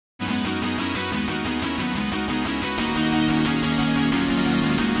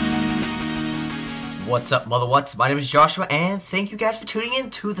What's up, Mother What's? My name is Joshua, and thank you guys for tuning in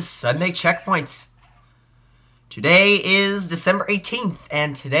to the Sunday Checkpoints. Today is December 18th,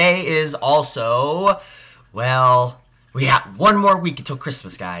 and today is also, well, we have one more week until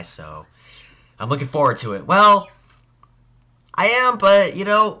Christmas, guys, so I'm looking forward to it. Well, I am, but, you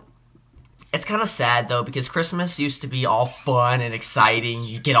know, it's kind of sad, though, because Christmas used to be all fun and exciting.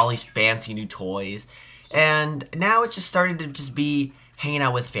 You get all these fancy new toys, and now it's just starting to just be hanging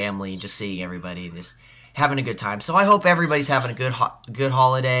out with family and just seeing everybody and just having a good time. So I hope everybody's having a good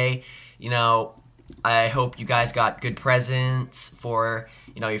holiday. You know, I hope you guys got good presents for,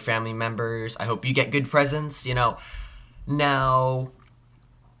 you know, your family members. I hope you get good presents, you know. Now,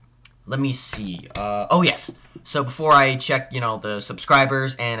 let me see. Oh, yes. So before I check, you know, the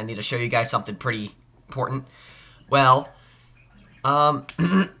subscribers, and I need to show you guys something pretty important. Well,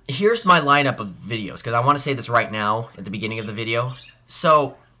 here's my lineup of videos, because I want to say this right now at the beginning of the video.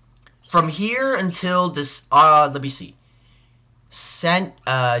 So, from here until this, let me see,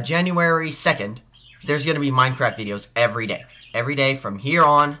 January 2nd, there's going to be Minecraft videos every day. Every day from here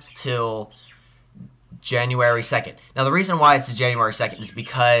on till January 2nd. Now, the reason why it's January 2nd is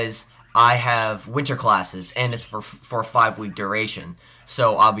because I have winter classes, and it's for a 5-week duration.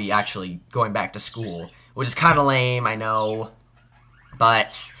 So, I'll be actually going back to school, which is kind of lame, I know,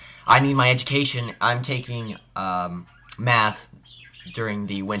 but I need my education. I'm taking math during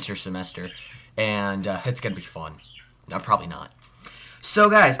the winter semester, and it's gonna be fun. No, probably not. So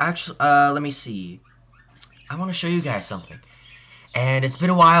guys, actually, let me see. I want to show you guys something, and it's been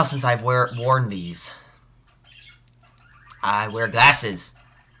a while since I've worn these. I wear glasses.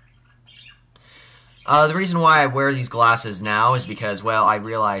 The reason why I wear these glasses now is because, well, I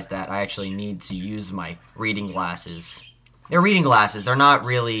realized that I actually need to use my reading glasses. They're reading glasses. They're not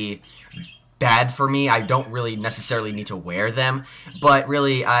really bad for me. I don't really necessarily need to wear them, but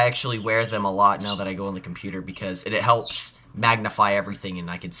really I actually wear them a lot now that I go on the computer because it helps magnify everything and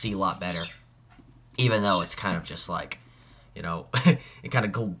I can see a lot better. Even though it's kind of just like, you know, it kind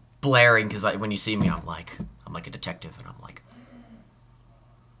of blaring because when you see me I'm like a detective and I'm like,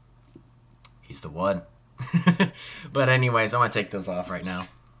 he's the one. But anyways, I'm gonna take those off right now.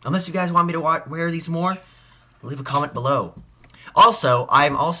 Unless you guys want me to wear these more, leave a comment below. Also,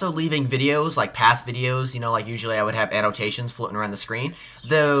 I'm also leaving videos, like past videos, you know, like usually I would have annotations floating around the screen.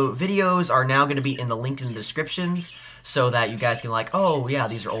 The videos are now going to be in the link in the descriptions so that you guys can like, oh yeah,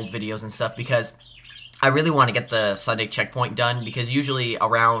 these are old videos and stuff, because I really want to get the Sunday checkpoint done, because usually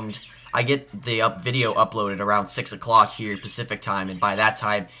around, I get the video uploaded around 6 o'clock here Pacific time, and by that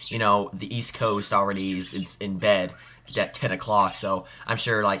time, you know, the East Coast already is in bed at 10 o'clock, so I'm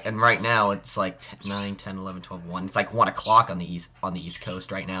sure, like, and right now it's like 9, 10, 11, 12, 1. It's like 1 o'clock on the East Coast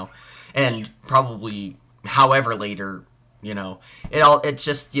right now, and probably however later, you know, it's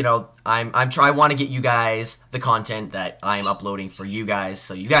just, you know, I want to get you guys the content that I'm uploading for you guys,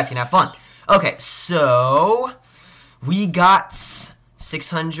 so you guys can have fun. Okay, so we got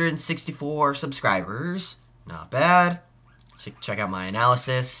 664 subscribers, not bad. Check out my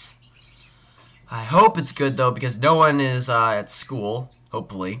analysis. I hope it's good, though, because no one is at school,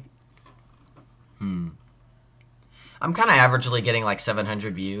 hopefully. I'm kind of averagely getting, like,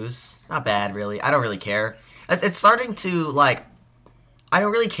 700 views. Not bad, really. I don't really care. It's starting to, like, I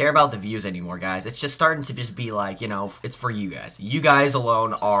don't really care about the views anymore, guys. It's just starting to just be, like, you know, it's for you guys. You guys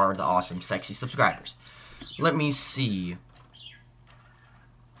alone are the awesome, sexy subscribers. Let me see.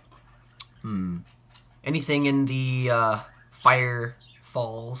 Anything in the, Fire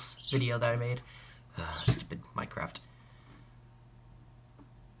Falls video that I made? Stupid Minecraft.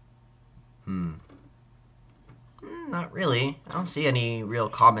 Not really. I don't see any real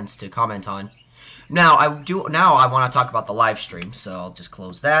comments to comment on. Now I want to talk about the live stream, so I'll just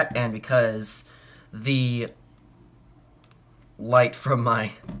close that. And because the light from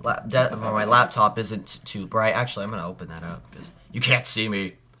my laptop isn't too bright, actually, I'm gonna open that up because you can't see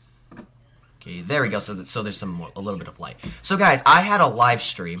me. Okay, there we go. So there's a little bit of light. So guys, I had a live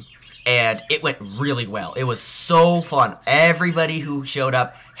stream, and it went really well. It was so fun. Everybody who showed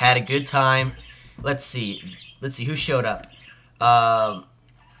up had a good time. Let's see who showed up.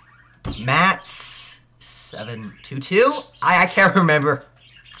 Matt722. I can't remember.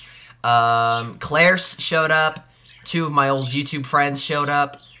 Claire showed up. 2 of my old YouTube friends showed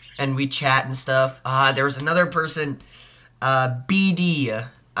up, and we chat and stuff. There was another person, BD.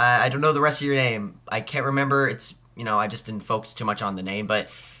 I don't know the rest of your name. I can't remember. It's, you know, I just didn't focus too much on the name, but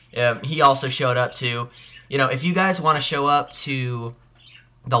he also showed up too. You know, if you guys want to show up to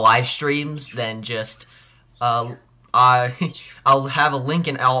the live streams, then just I'll have a link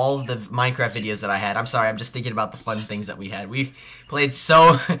in all of the Minecraft videos that I had. I'm sorry, I'm just thinking about the fun things that we had. We played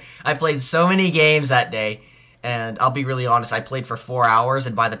I played so many games that day, and I'll be really honest, I played for 4 hours,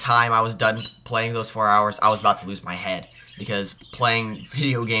 and by the time I was done playing those 4 hours, I was about to lose my head, because playing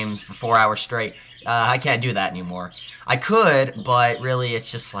video games for 4 hours straight, I can't do that anymore. I could, but really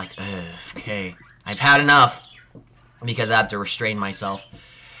it's just like, okay, I've had enough, because I have to restrain myself.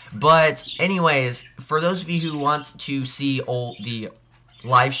 But anyways, for those of you who want to see the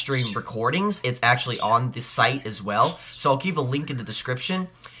live stream recordings, it's actually on the site as well. So I'll keep a link in the description,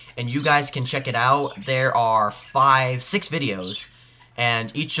 and you guys can check it out. There are 6 videos,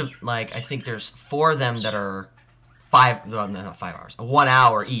 and each of, like, I think there's 4 of them that are not 5 hours, 1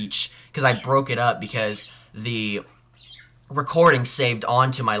 hour each, because I broke it up because the recording saved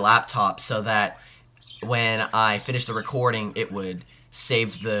onto my laptop so that when I finished the recording, it would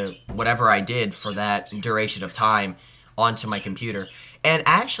save the whatever I did for that duration of time onto my computer. And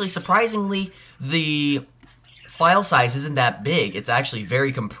actually, surprisingly, the file size isn't that big. It's actually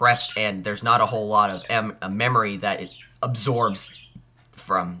very compressed, and there's not a whole lot of memory that it absorbs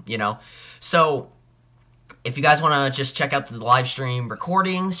from, you know. So if you guys want to just check out the live stream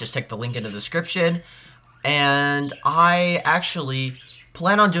recordings, just check the link in the description. And I actually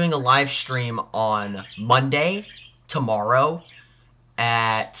plan on doing a live stream on Monday, tomorrow,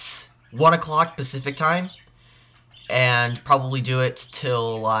 at 1 o'clock Pacific time, and probably do it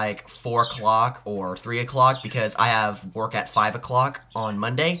till like 4 o'clock or 3 o'clock, because I have work at 5 o'clock on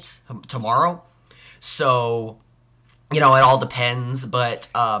Monday, tomorrow. So, you know, it all depends, but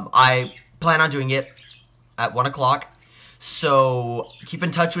I plan on doing it at 1 o'clock. So keep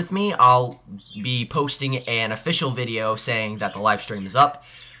in touch with me. I'll be posting an official video saying that the live stream is up,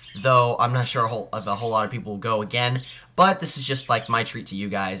 though I'm not sure if a whole lot of people will go again. But this is just like my treat to you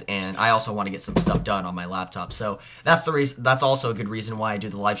guys, and I also want to get some stuff done on my laptop. So that's the reason. That's also a good reason why I do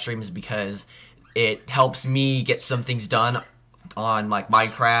the live stream, is because it helps me get some things done on like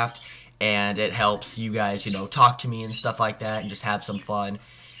Minecraft, and it helps you guys, you know, talk to me and stuff like that, and just have some fun.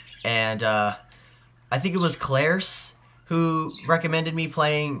 And I think it was Claire's who recommended me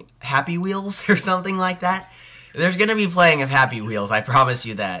playing Happy Wheels or something like that. There's gonna be playing of Happy Wheels, I promise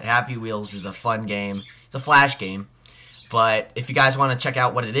you that. Happy Wheels is a fun game. It's a Flash game. But if you guys want to check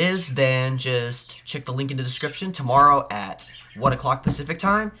out what it is, then just check the link in the description tomorrow at 1 o'clock Pacific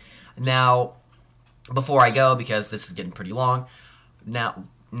time. Now, before I go, because this is getting pretty long, now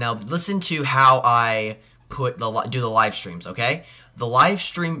listen to how I do the live streams, okay? The live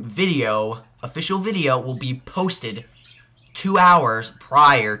stream video, official video, will be posted 2 hours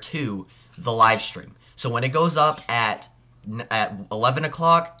prior to the live stream. So when it goes up at 11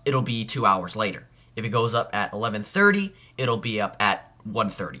 o'clock, it'll be 2 hours later. If it goes up at 11:30, it'll be up at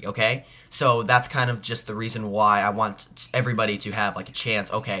 1:30, okay? So that's kind of just the reason why I want everybody to have like a chance.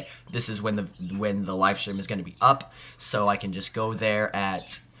 Okay, this is when the live stream is going to be up, so I can just go there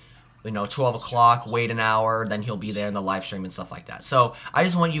at, you know, 12 o'clock, wait an hour, then he'll be there in the live stream and stuff like that. So I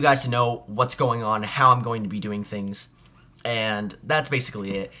just want you guys to know what's going on, how I'm going to be doing things, and that's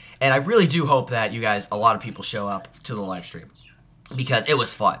basically it. And I really do hope that you guys, a lot of people, show up to the live stream, because it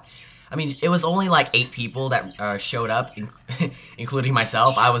was fun. I mean, it was only like 8 people that showed up, including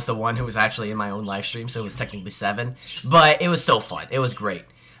myself. I was the one who was actually in my own live stream, so it was technically 7. But it was so fun. It was great.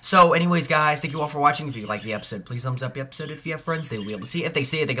 So, anyways, guys, thank you all for watching. If you liked the episode, please thumbs up the episode. If you have friends, they will be able to see it. If they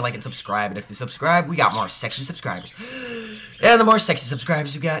see it, they can like and subscribe. And if they subscribe, we got more sexy subscribers. And the more sexy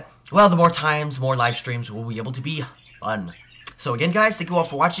subscribers we got, well, the more times, more live streams will be able to be fun. So, again, guys, thank you all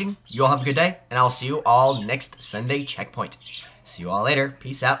for watching. You all have a good day, and I'll see you all next Sunday checkpoint. See you all later.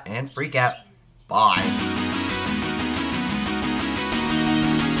 Peace out and freak out. Bye.